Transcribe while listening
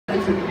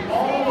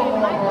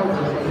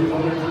these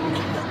other teams.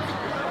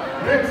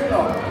 Next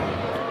up,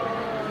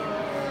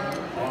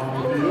 on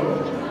the field,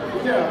 we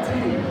have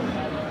team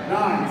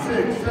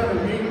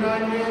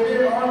 96789A.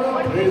 They are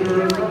the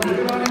Blazers from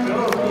Unity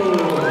Middle School.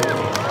 With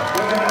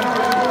an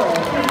average score of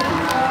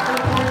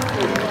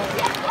 55.6.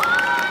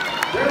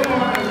 Their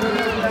partners in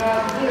this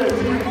match is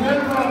team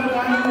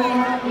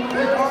 1091.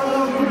 They are the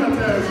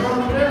LunaTechs from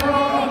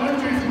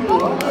Elementary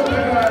School. On the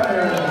bed.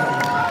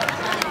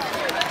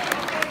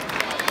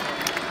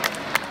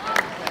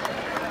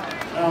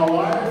 Now,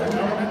 why is an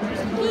elementary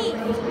school in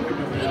middle school?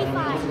 Because they have a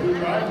middle school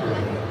driver.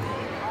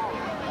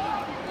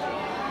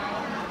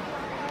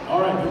 All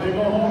right, did they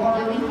go home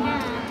already?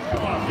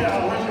 Come on,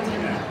 yeah, where's your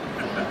team at?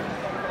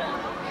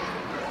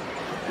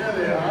 Here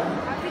they are.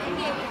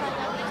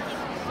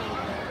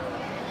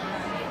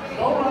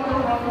 Don't run.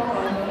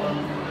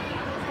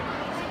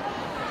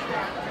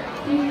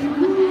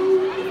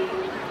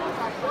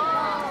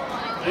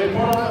 They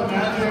put on the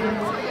magic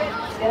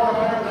score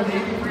higher than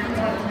 83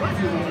 times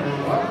pieces on their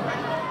robot.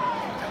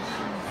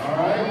 All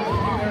right,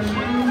 keeping their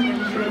shoes,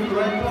 making sure it's the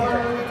right color.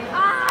 I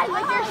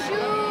like your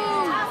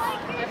shoes.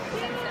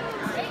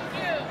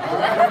 All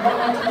right, everyone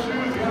likes your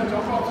shoes. You gotta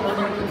jump up so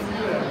everybody can see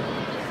them.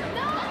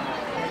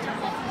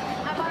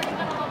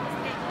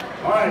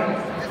 All right.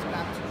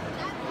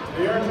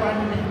 They are trying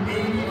to beat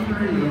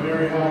 83, a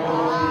very high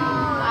level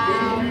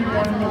team. 83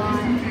 points, but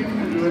these two teams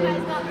can do it.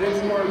 They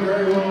scored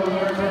very well in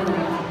their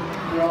tournament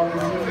throughout the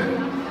season.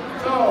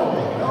 So,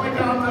 let me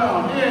count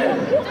down. In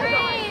 3, 2,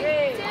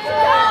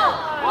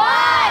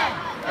 1,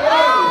 go!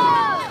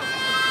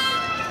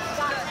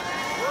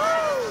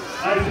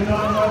 Nice and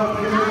on by the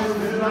Blazers.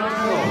 Did not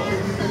go.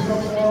 66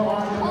 up 4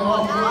 on the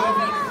ball.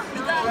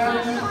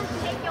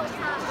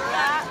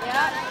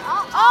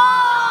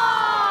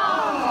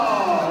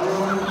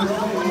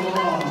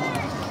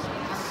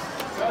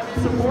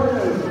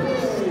 Supporters.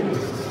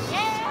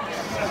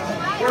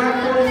 We're at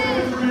 40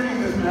 seconds remaining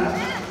this match.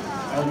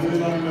 I'll get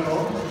it on the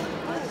middle.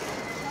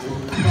 This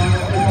is trying to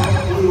pick up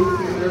blue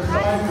in their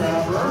side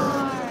grabber.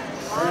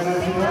 Very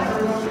nice and up.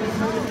 Everyone should be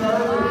switching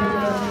cards. We're getting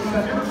that 2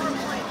 seconds.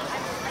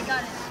 I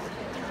got it.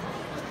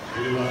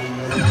 Get it on the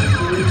middle.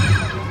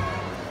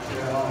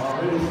 Yeah,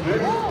 already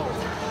switched.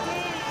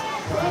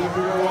 Trying to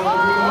figure out what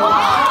to do.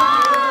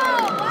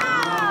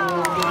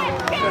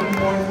 10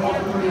 points off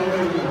the lead.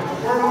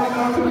 We're running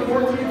down to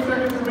 14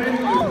 seconds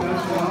remaining in this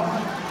match now.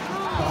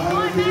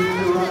 Time to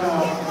run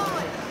out.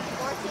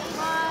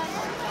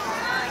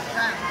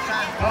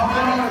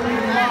 Countdown to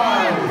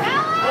 5,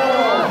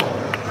 4,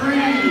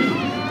 3,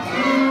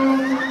 2,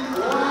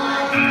 1.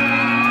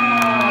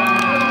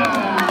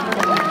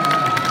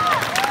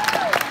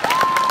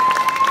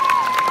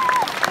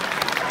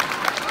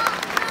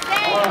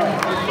 Alright,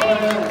 let's go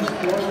ahead and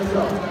score this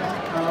up.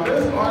 Now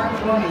this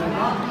orange one is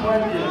not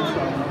quite good, so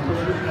I'm going to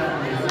push it down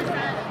here.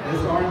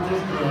 This orange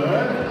is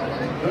good.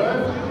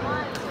 Good.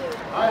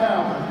 I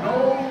have no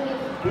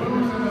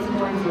blues in the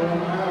scoring zone.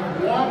 I have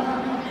 1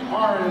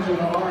 orange in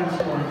the orange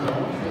scoring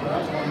zone, so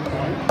that's 1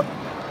 point.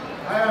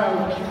 I have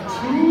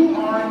 2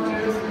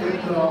 oranges in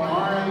the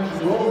orange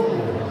logo.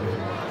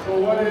 So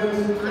what is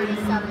 3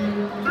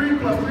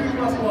 plus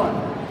 1?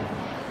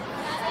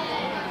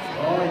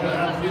 Oh, you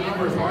have 3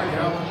 numbers, right?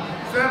 Yeah.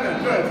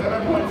 7. Good.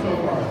 7 points so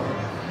far.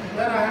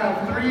 Then I have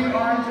 3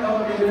 orange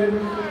elevated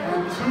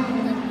and 2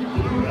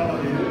 blue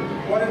elevated.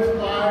 What is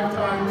 5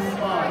 times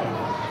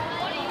 5?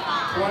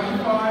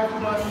 25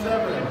 plus 7.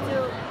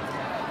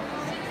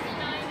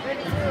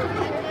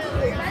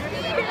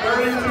 32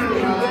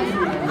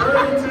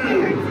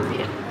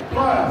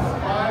 plus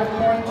 5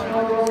 points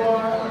over